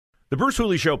The Bruce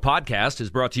Hooley Show podcast is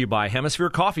brought to you by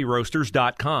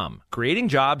HemisphereCoffeeRoasters.com. Creating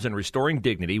jobs and restoring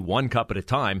dignity one cup at a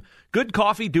time. Good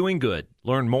coffee doing good.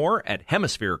 Learn more at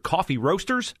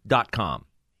HemisphereCoffeeRoasters.com.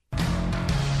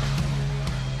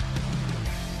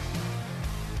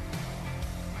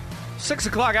 6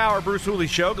 o'clock hour, Bruce Hooley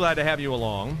Show. Glad to have you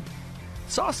along.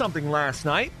 Saw something last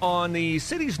night on the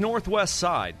city's northwest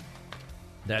side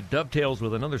that dovetails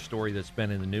with another story that's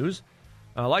been in the news.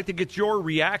 I'd like to get your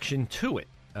reaction to it.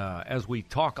 As we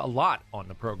talk a lot on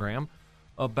the program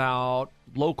about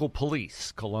local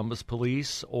police, Columbus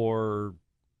police, or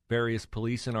various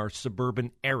police in our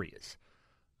suburban areas.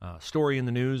 Story in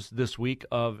the news this week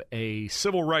of a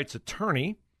civil rights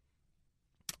attorney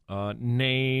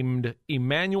named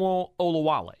Emmanuel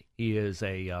Olawale. He is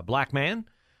a black man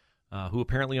who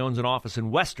apparently owns an office in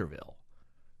Westerville.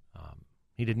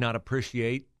 He did not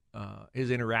appreciate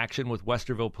his interaction with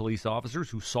Westerville police officers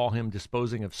who saw him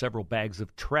disposing of several bags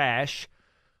of trash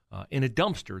in a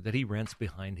dumpster that he rents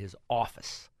behind his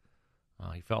office.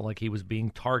 He felt like he was being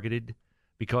targeted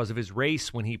because of his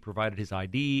race when he provided his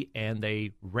ID, and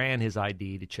they ran his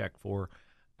ID to check for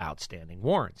outstanding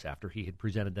warrants after he had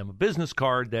presented them a business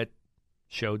card that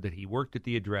showed that he worked at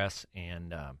the address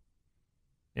and,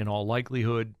 in all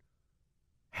likelihood,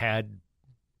 had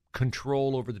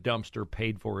control over the dumpster,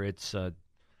 paid for its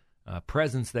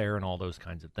presence there, and all those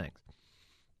kinds of things.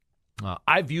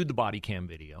 I viewed the body cam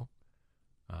video.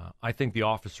 I think the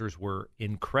officers were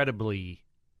incredibly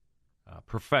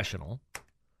professional.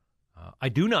 I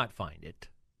do not find it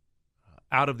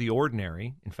out of the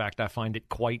ordinary. In fact, I find it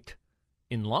quite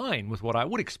in line with what I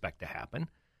would expect to happen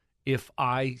if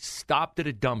I stopped at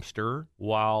a dumpster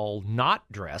while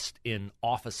not dressed in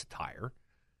office attire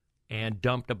and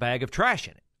dumped a bag of trash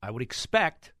in it. I would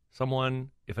expect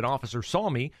someone, if an officer saw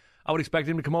me, I would expect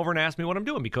him to come over and ask me what I'm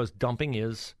doing, because dumping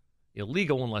is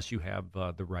illegal unless you have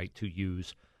the right to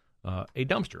use a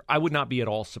dumpster. I would not be at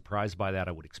all surprised by that.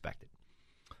 I would expect it.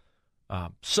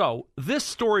 So this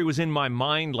story was in my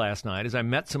mind last night as I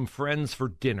met some friends for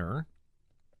dinner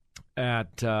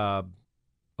at a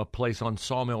place on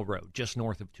Sawmill Road, just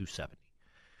north of 270.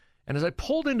 And as I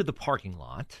pulled into the parking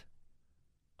lot,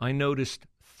 I noticed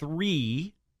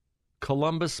 3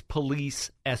 Columbus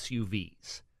police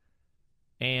SUVs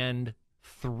and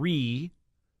 3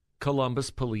 Columbus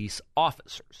police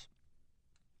officers.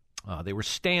 They were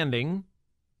standing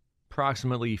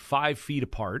approximately 5 feet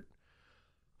apart,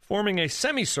 forming a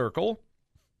semicircle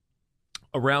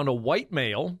around a white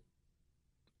male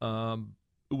who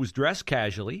was dressed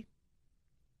casually,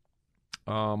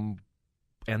 and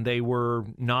they were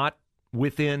not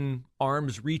within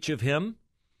arm's reach of him,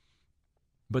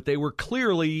 but they were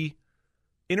clearly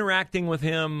interacting with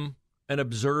him and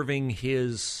observing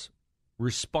his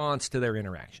response to their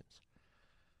interactions.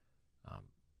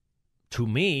 To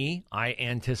me, I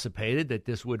anticipated that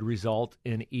this would result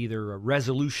in either a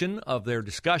resolution of their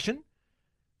discussion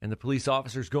and the police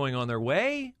officers going on their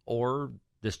way, or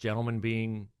this gentleman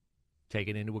being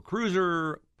taken into a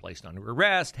cruiser, placed under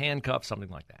arrest, handcuffed, something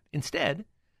like that. Instead,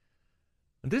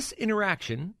 this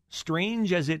interaction,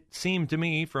 strange as it seemed to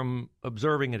me from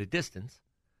observing at a distance,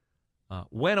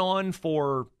 went on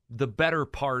for the better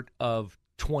part of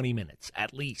 20 minutes,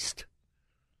 at least,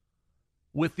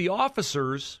 with the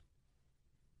officers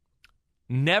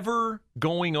never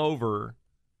going over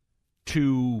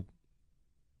to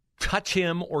touch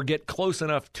him or get close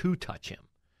enough to touch him.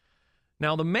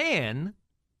 Now, the man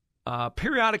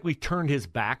periodically turned his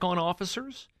back on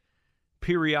officers,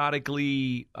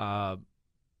 periodically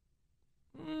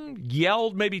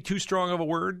yelled, maybe too strong of a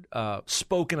word,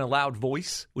 spoke in a loud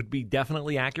voice would be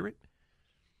definitely accurate.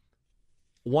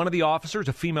 One of the officers,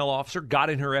 a female officer,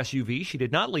 got in her SUV. She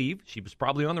did not leave. She was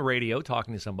probably on the radio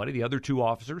talking to somebody. The other 2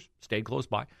 officers stayed close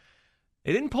by.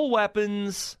 They didn't pull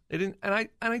weapons. They didn't, and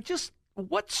I just,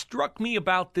 what struck me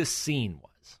about this scene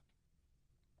was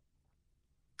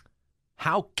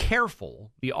how careful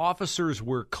the officers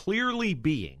were clearly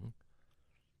being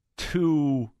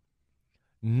to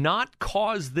not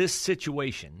cause this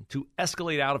situation to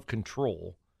escalate out of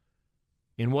control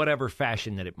in whatever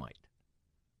fashion that it might.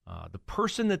 The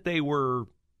person that they were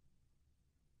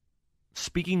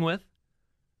speaking with,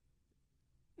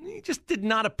 he just did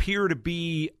not appear to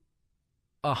be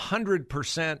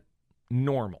 100%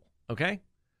 normal, okay?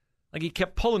 Like, he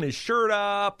kept pulling his shirt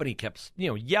up and he kept,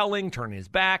 yelling, turning his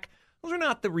back. Those are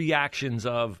not the reactions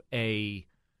of a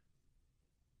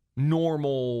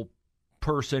normal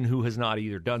person who has not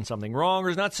either done something wrong or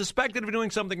is not suspected of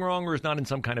doing something wrong or is not in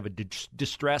some kind of a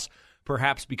distress,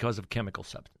 perhaps because of chemical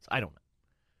substance. I don't know.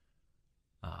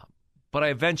 But I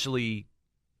eventually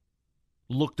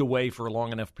looked away for a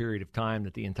long enough period of time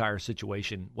that the entire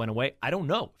situation went away. I don't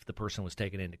know if the person was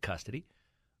taken into custody.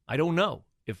 I don't know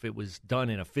if it was done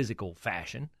in a physical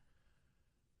fashion.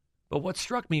 But what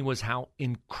struck me was how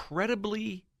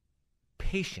incredibly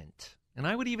patient, and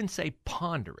I would even say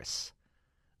ponderous,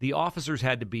 the officers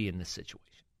had to be in this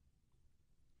situation.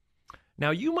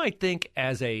 Now, you might think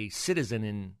as a citizen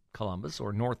in Columbus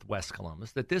or Northwest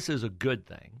Columbus that this is a good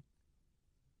thing.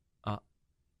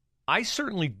 I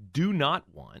certainly do not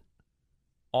want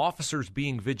officers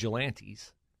being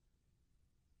vigilantes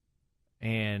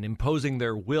and imposing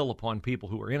their will upon people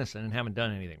who are innocent and haven't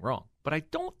done anything wrong. But I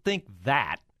don't think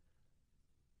that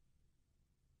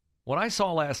what I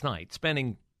saw last night,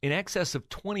 spending in excess of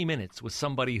 20 minutes with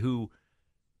somebody who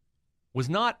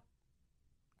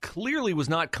clearly was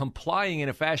not complying in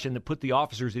a fashion that put the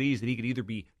officers at ease, that he could either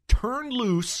be turned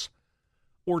loose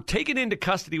or taken into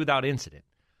custody without incident.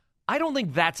 I don't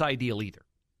think that's ideal either.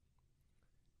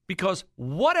 Because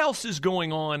what else is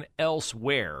going on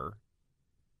elsewhere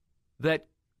that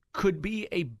could be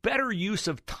a better use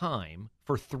of time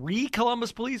for 3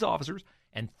 Columbus police officers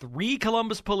and 3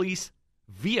 Columbus police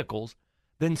vehicles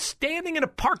than standing in a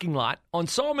parking lot on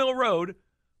Sawmill Road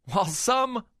while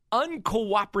some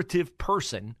uncooperative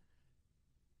person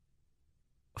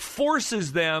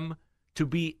forces them to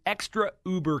be extra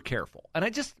uber careful. And I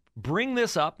just bring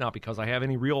this up, not because I have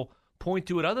any real point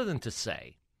to it other than to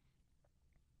say,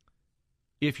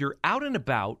 if you're out and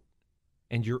about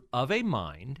and you're of a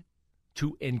mind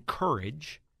to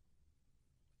encourage,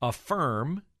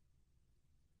 affirm,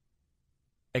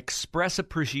 express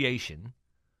appreciation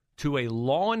to a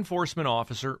law enforcement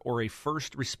officer or a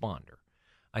first responder,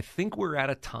 I think we're at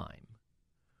a time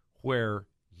where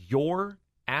your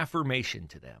affirmation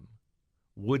to them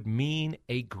would mean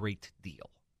a great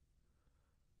deal.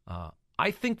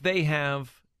 I think they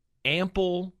have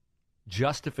ample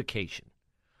justification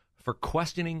for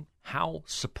questioning how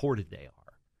supported they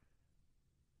are,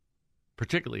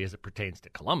 particularly as it pertains to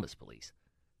Columbus police,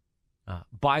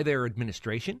 by their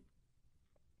administration,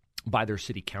 by their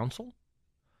city council,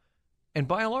 and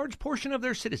by a large portion of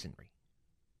their citizenry.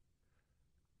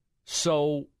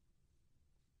 So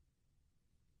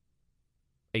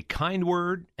a kind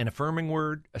word, an affirming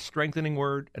word, a strengthening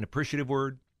word, an appreciative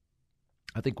word,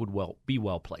 I think would be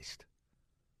well placed.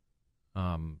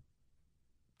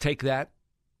 Take that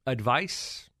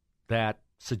advice, that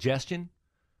suggestion,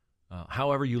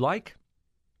 however you like.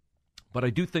 But I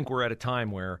do think we're at a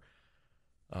time where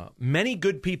many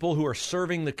good people who are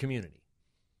serving the community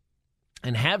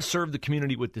and have served the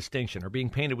community with distinction are being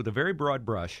painted with a very broad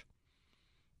brush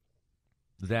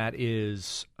that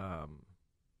is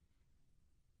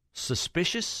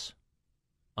suspicious,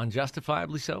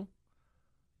 unjustifiably so,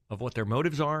 of what their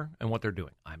motives are and what they're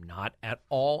doing. I'm not at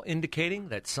all indicating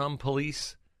that some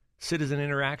police-citizen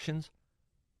interactions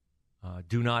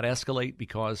do not escalate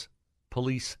because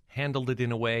police handled it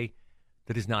in a way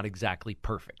that is not exactly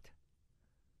perfect.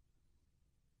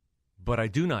 But I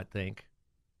do not think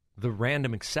the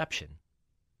random exception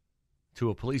to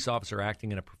a police officer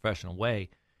acting in a professional way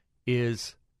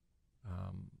is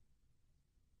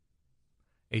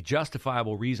a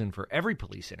justifiable reason for every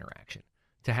police interaction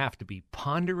to have to be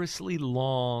ponderously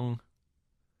long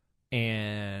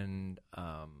and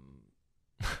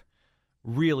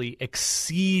really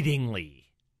exceedingly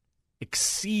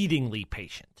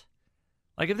patient.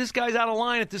 Like if this guy's out of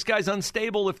line, if this guy's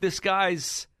unstable, if this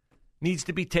guy's needs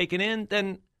to be taken in,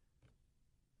 then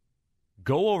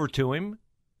go over to him,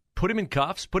 put him in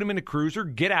cuffs, put him in a cruiser,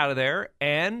 get out of there,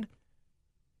 and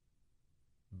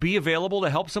be available to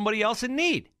help somebody else in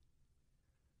need.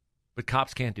 But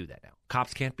cops can't do that now.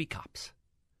 Cops can't be cops.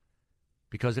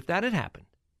 Because if that had happened,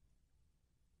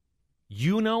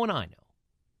 you know and I know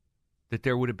that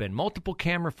there would have been multiple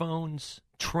camera phones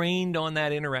trained on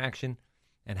that interaction,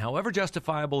 and however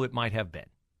justifiable it might have been,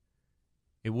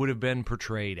 it would have been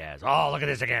portrayed as, oh, look at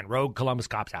this again, rogue Columbus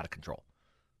cops out of control.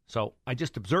 So I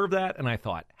just observed that, and I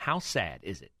thought, how sad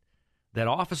is it that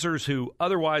officers who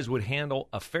otherwise would handle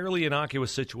a fairly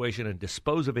innocuous situation and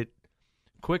dispose of it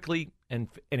quickly and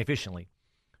efficiently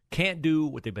can't do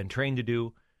what they've been trained to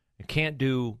do and can't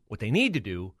do what they need to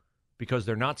do because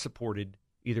they're not supported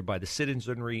either by the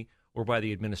citizenry or by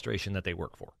the administration that they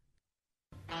work for.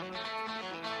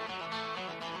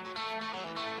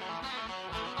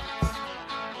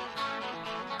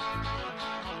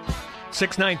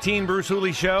 .619 Bruce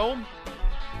Hooley Show.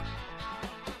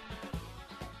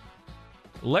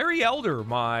 Larry Elder,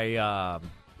 my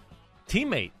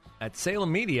teammate at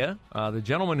Salem Media, the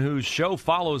gentleman whose show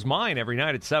follows mine every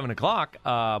night at 7 o'clock,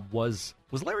 was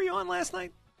Larry on last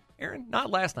night, Aaron? Not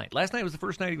last night. Last night was the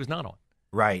first night he was not on.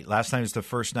 Right. Last time was the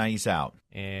first night he's out.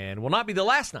 And will not be the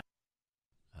last night.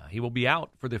 He will be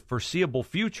out for the foreseeable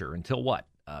future until what?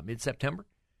 Mid-September?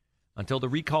 Until the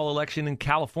recall election in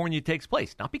California takes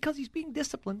place. Not because he's being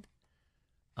disciplined.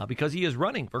 Because he is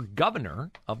running for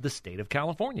governor of the state of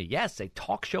California. Yes, a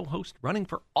talk show host running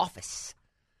for office.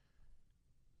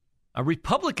 A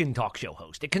Republican talk show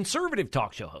host. A conservative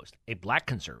talk show host. A black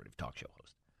conservative talk show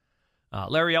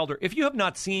host. Larry Elder, if you have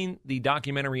not seen the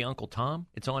documentary Uncle Tom,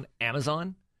 it's on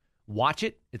Amazon. Watch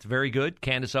it. It's very good.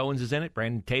 Candace Owens is in it.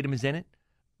 Brandon Tatum is in it.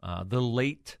 The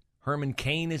late Herman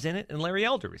Cain is in it. And Larry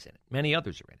Elder is in it. Many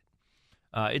others are in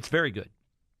it. It's very good.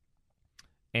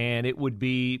 And it would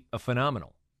be a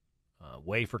phenomenal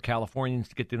way for Californians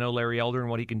to get to know Larry Elder and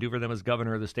what he can do for them as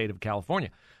governor of the state of California.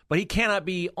 But he cannot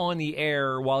be on the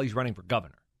air while he's running for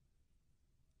governor.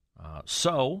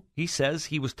 So he says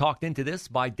he was talked into this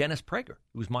by Dennis Prager,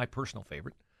 who's my personal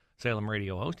favorite Salem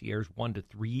radio host. He airs 1 to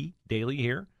 3 daily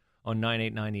here on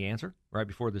 98.9 The Answer, right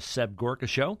before the Seb Gorka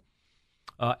show.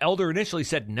 Elder initially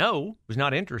said no, was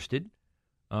not interested.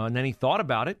 And then he thought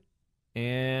about it,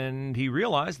 and he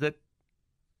realized that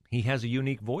he has a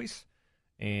unique voice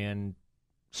and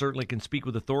certainly can speak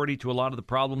with authority to a lot of the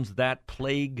problems that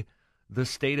plague the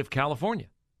state of California.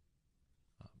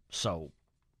 So,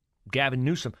 Gavin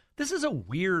Newsom, this is a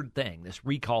weird thing, this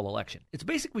recall election. It's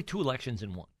basically 2 elections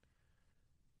in one.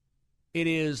 It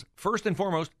is, first and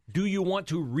foremost, do you want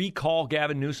to recall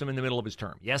Gavin Newsom in the middle of his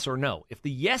term? Yes or no? If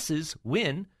the yeses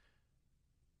win,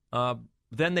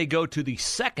 then they go to the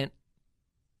second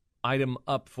item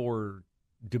up for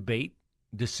debate,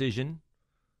 decision,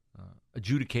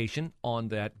 adjudication on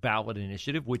that ballot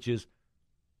initiative, which is,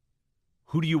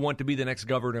 who do you want to be the next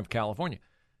governor of California?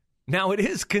 Now, it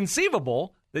is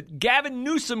conceivable that Gavin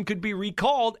Newsom could be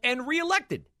recalled and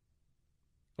reelected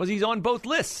because he's on both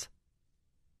lists,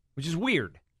 which is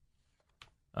weird.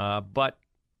 But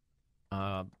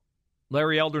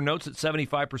Larry Elder notes that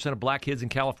 75% of black kids in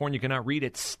California cannot read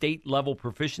at state-level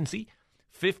proficiency.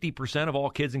 50% of all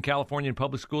kids in California in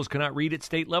public schools cannot read at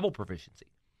state-level proficiency.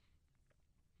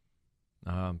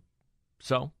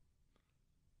 So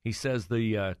he says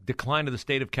the decline of the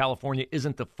state of California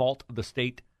isn't the fault of the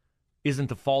state, isn't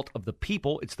the fault of the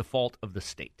people, it's the fault of the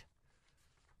state.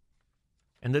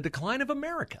 And the decline of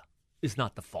America is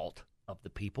not the fault of the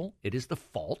people. It is the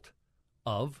fault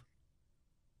of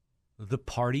the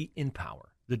party in power,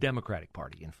 the Democratic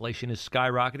Party. Inflation is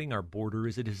skyrocketing. Our border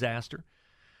is a disaster.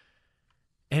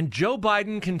 And Joe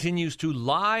Biden continues to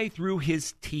lie through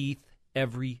his teeth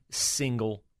every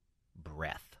single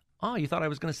breath. Oh, you thought I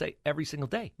was going to say every single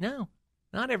day. No,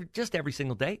 not just every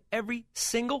single day, every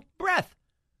single breath.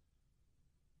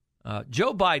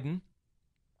 Joe Biden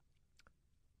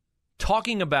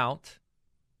talking about,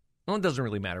 well, it doesn't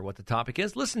really matter what the topic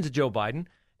is. Listen to Joe Biden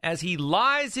as he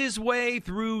lies his way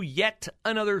through yet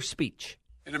another speech.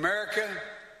 In America,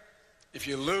 if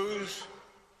you lose,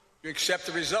 you accept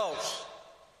the results.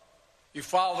 You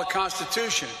follow the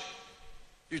Constitution.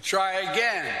 You try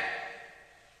again.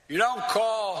 You don't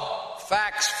call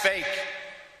facts fake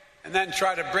and then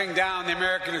try to bring down the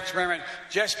American experiment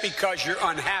just because you're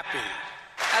unhappy.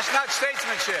 That's not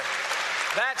statesmanship.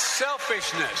 That's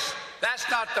selfishness. That's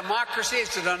not democracy.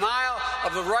 It's a denial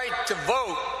of the right to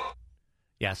vote.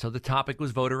 Yeah, so the topic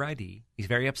was voter ID. He's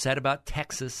very upset about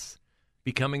Texas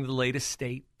becoming the latest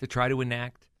state to try to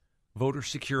enact voter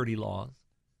security laws.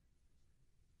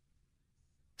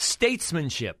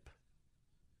 Statesmanship.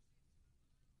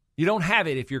 You don't have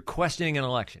it if you're questioning an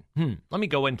election. Let me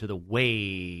go into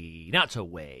the not so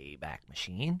way back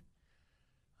machine.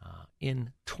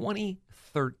 In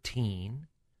 2013,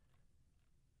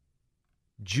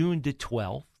 June the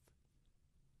 12th,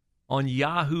 on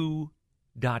yahoo.com,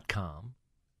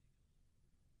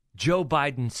 Joe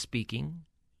Biden speaking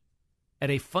at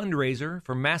a fundraiser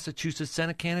for Massachusetts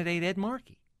Senate candidate Ed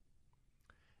Markey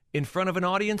in front of an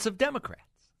audience of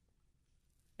Democrats.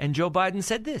 And Joe Biden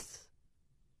said this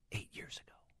 8 years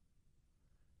ago.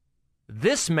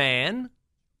 This man,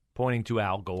 pointing to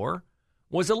Al Gore,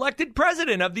 was elected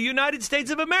president of the United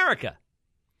States of America.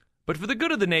 But for the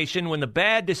good of the nation, when the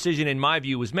bad decision, in my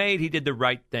view, was made, he did the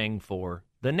right thing for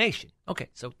the nation. Okay,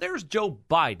 so there's Joe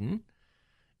Biden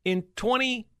in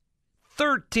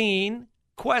 2013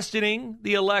 questioning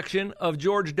the election of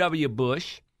George W.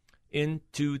 Bush in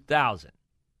 2000.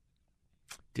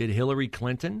 Did Hillary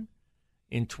Clinton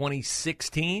in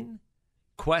 2016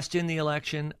 question the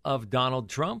election of Donald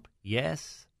Trump?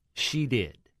 Yes, she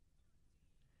did.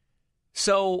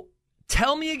 So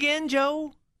tell me again,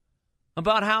 Joe,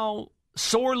 about how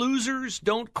sore losers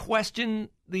don't question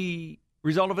the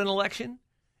result of an election,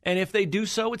 and if they do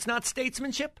so, it's not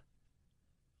statesmanship.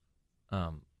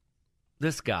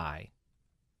 this guy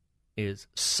is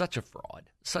such a fraud,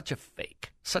 such a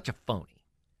fake, such a phony.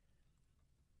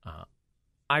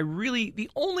 The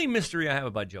only mystery I have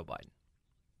about Joe Biden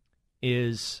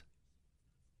is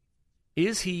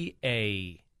he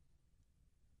a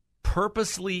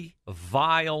purposely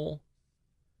vile,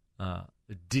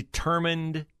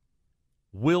 determined,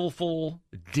 willful,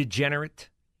 degenerate,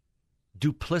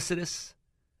 duplicitous,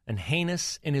 and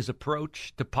heinous in his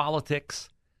approach to politics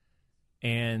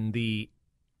and the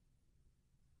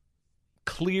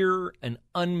clear and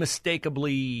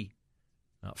unmistakably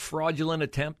fraudulent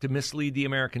attempt to mislead the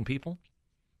American people?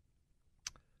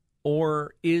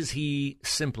 Or is he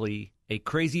simply a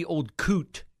crazy old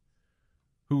coot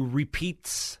who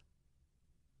repeats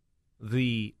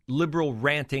the liberal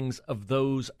rantings of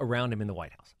those around him in the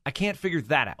White House? I can't figure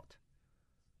that out.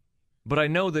 But I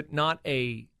know that not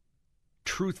a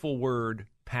truthful word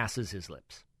passes his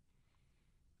lips.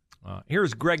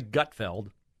 Here's Greg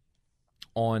Gutfeld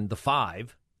on The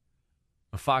Five,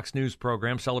 a Fox News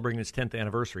program celebrating its 10th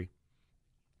anniversary,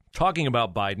 talking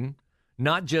about Biden,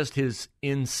 not just his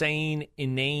insane,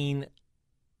 inane,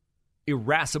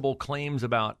 irascible claims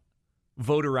about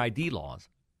voter ID laws,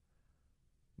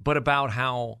 but about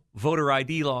how voter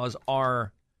ID laws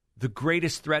are the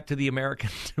greatest threat to the American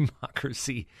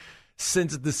democracy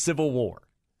since the Civil War.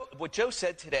 What Joe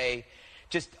said today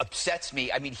just upsets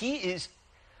me. I mean, he is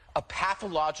a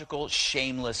pathological,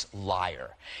 shameless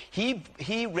liar.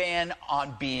 He ran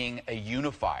on being a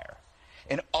unifier,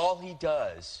 and all he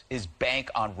does is bank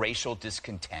on racial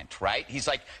discontent, right? He's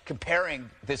like comparing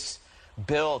this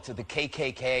bill to the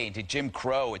KKK and to Jim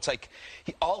Crow. It's like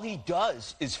all he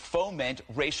does is foment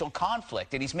racial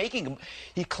conflict, and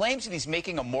he claims that he's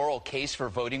making a moral case for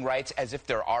voting rights as if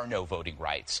there are no voting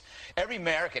rights. Every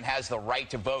American has the right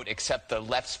to vote except the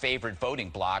left's favorite voting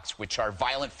blocs, which are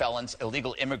violent felons,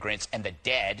 illegal immigrants, and the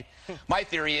dead. My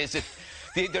theory is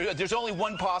that there's only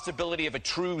one possibility of a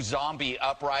true zombie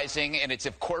uprising, and it's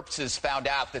if corpses found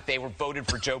out that they were voted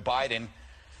for Joe Biden.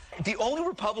 The only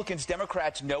Republicans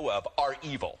Democrats know of are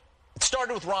evil. It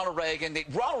started with Ronald Reagan.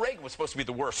 Ronald Reagan was supposed to be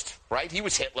the worst, right? He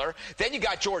was Hitler. Then you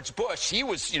got George Bush. He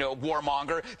was,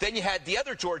 warmonger. Then you had the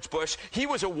other George Bush. He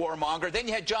was a warmonger. Then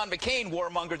you had John McCain,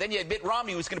 warmonger. Then you had Mitt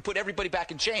Romney, who was going to put everybody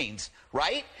back in chains,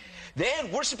 right?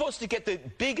 Then we're supposed to get the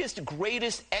biggest,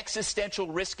 greatest existential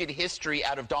risk in history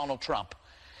out of Donald Trump.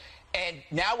 And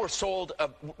now we're sold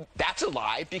that's a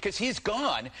lie because he's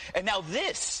gone. And now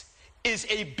this is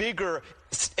a bigger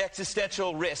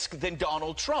existential risk than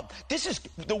Donald Trump. This is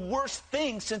the worst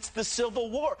thing since the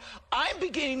Civil War. I'm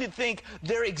beginning to think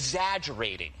they're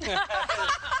exaggerating.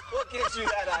 What gives you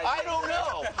that idea? I don't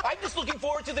know. I'm just looking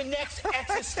forward to the next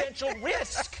existential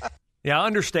risk. Yeah,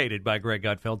 understated by Greg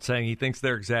Gutfeld, saying he thinks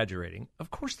they're exaggerating. Of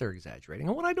course they're exaggerating.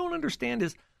 And what I don't understand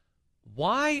is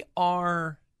why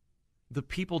are the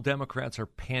people Democrats are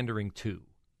pandering to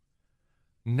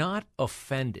not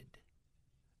offended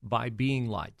by being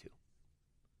lied to?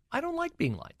 I don't like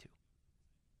being lied to.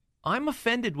 I'm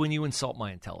offended when you insult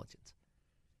my intelligence.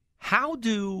 How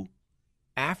do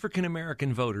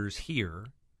African-American voters hear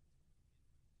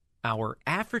our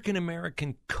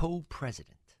African-American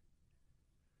co-president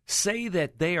say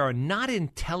that they are not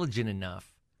intelligent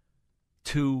enough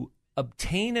to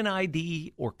obtain an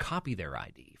ID or copy their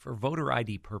ID for voter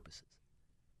ID purposes?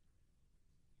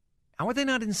 How are they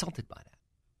not insulted by that?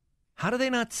 How do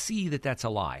they not see that that's a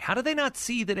lie? How do they not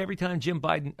see that every time Joe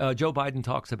Biden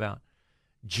talks about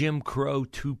Jim Crow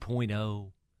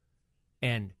 2.0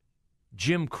 and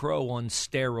Jim Crow on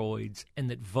steroids and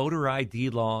that voter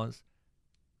ID laws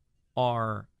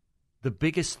are the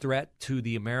biggest threat to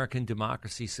the American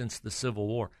democracy since the Civil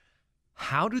War,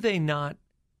 how do they not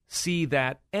see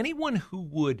that anyone who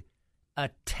would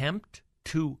attempt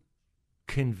to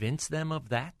convince them of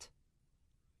that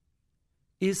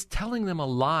is telling them a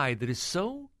lie that is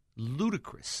so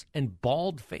ludicrous and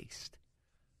bald-faced?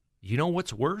 You know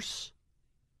what's worse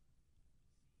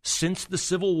since the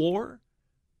Civil War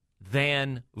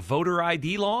than voter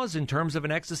ID laws in terms of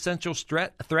an existential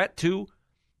threat to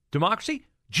democracy?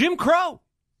 Jim Crow.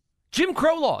 Jim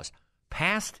Crow laws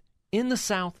passed in the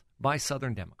South by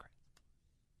Southern Democrats.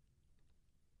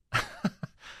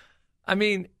 I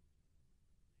mean,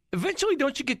 eventually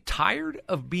don't you get tired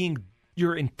of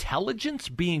your intelligence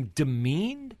being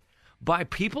demeaned by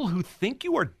people who think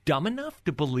you are dumb enough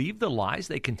to believe the lies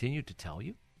they continue to tell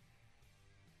you?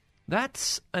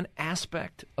 That's an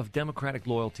aspect of Democratic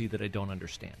loyalty that I don't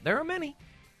understand. There are many.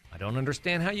 I don't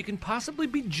understand how you can possibly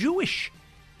be Jewish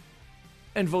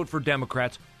and vote for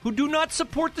Democrats who do not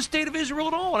support the state of Israel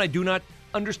at all. And I do not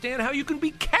understand how you can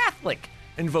be Catholic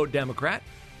and vote Democrat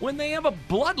when they have a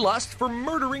bloodlust for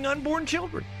murdering unborn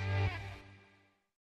children.